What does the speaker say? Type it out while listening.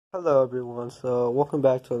Hello everyone, so welcome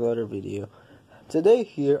back to another video. Today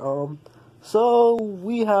here, so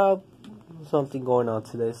we have something going on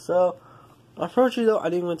today. So, unfortunately though, I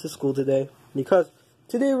didn't went to school today because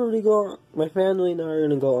today we're gonna go, my family and I are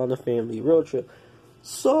gonna go on a family road trip.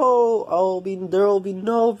 So, there will be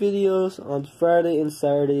no videos on Friday and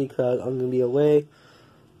Saturday because I'm gonna be away.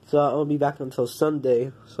 So I'll be back until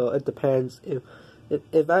Sunday. So it depends if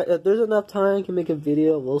there's enough time I can make a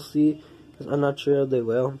video. We'll see. I'm not sure if they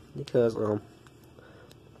will because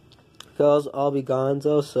I'll be gone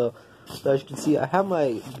though. So as you can see, I have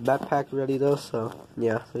my backpack ready though. So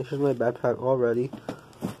yeah, this is my backpack all ready,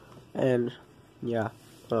 and yeah.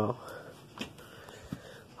 So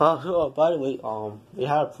by the way, we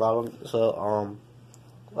had a problem. So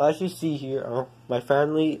as you see here, my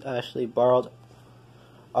family actually borrowed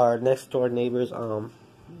our next door neighbor's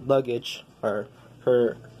luggage, or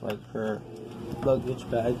her luggage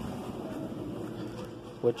bag.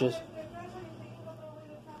 Which is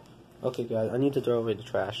okay, guys. I need to throw away the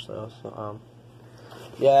trash though. So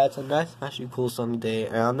yeah, it's a nice, actually cool sunny day,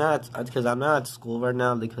 and I'm not at school right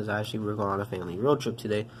now because actually we're going on a family road trip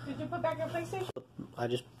today. Did you put back your PlayStation? I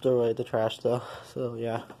just threw away the trash though. So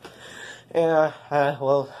yeah, and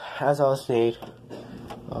well, as I was saying,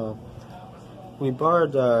 we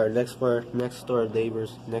borrowed our next door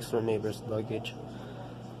neighbor's luggage,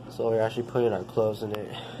 so we're actually putting our clothes in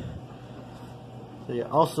it. So yeah,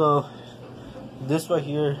 also, this right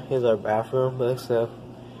here is our bathroom, but except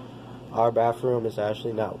our bathroom is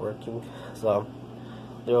actually not working. So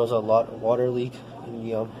there was a water leak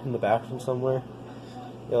in the bathroom somewhere.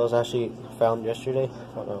 It was actually found yesterday,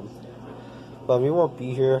 but we won't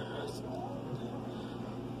be here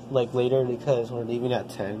like later because we're leaving at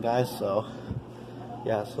 10, guys. So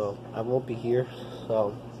yeah, so I won't be here.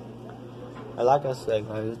 So like I said,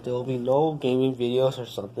 guys, there will be no gaming videos or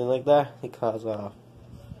something like that because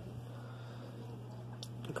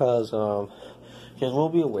we'll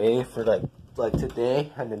be away for like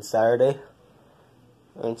today and then Saturday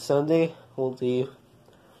and Sunday we'll leave.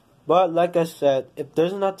 But like I said, if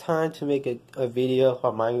there's enough time to make a video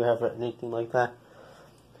or Minecraft or anything like that,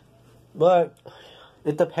 but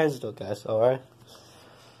it depends though, guys. All right,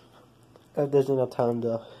 if there's enough time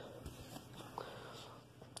though.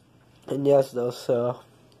 And yes, though, so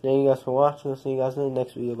thank you guys for watching. I'll see you guys in the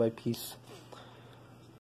next video. Bye, peace.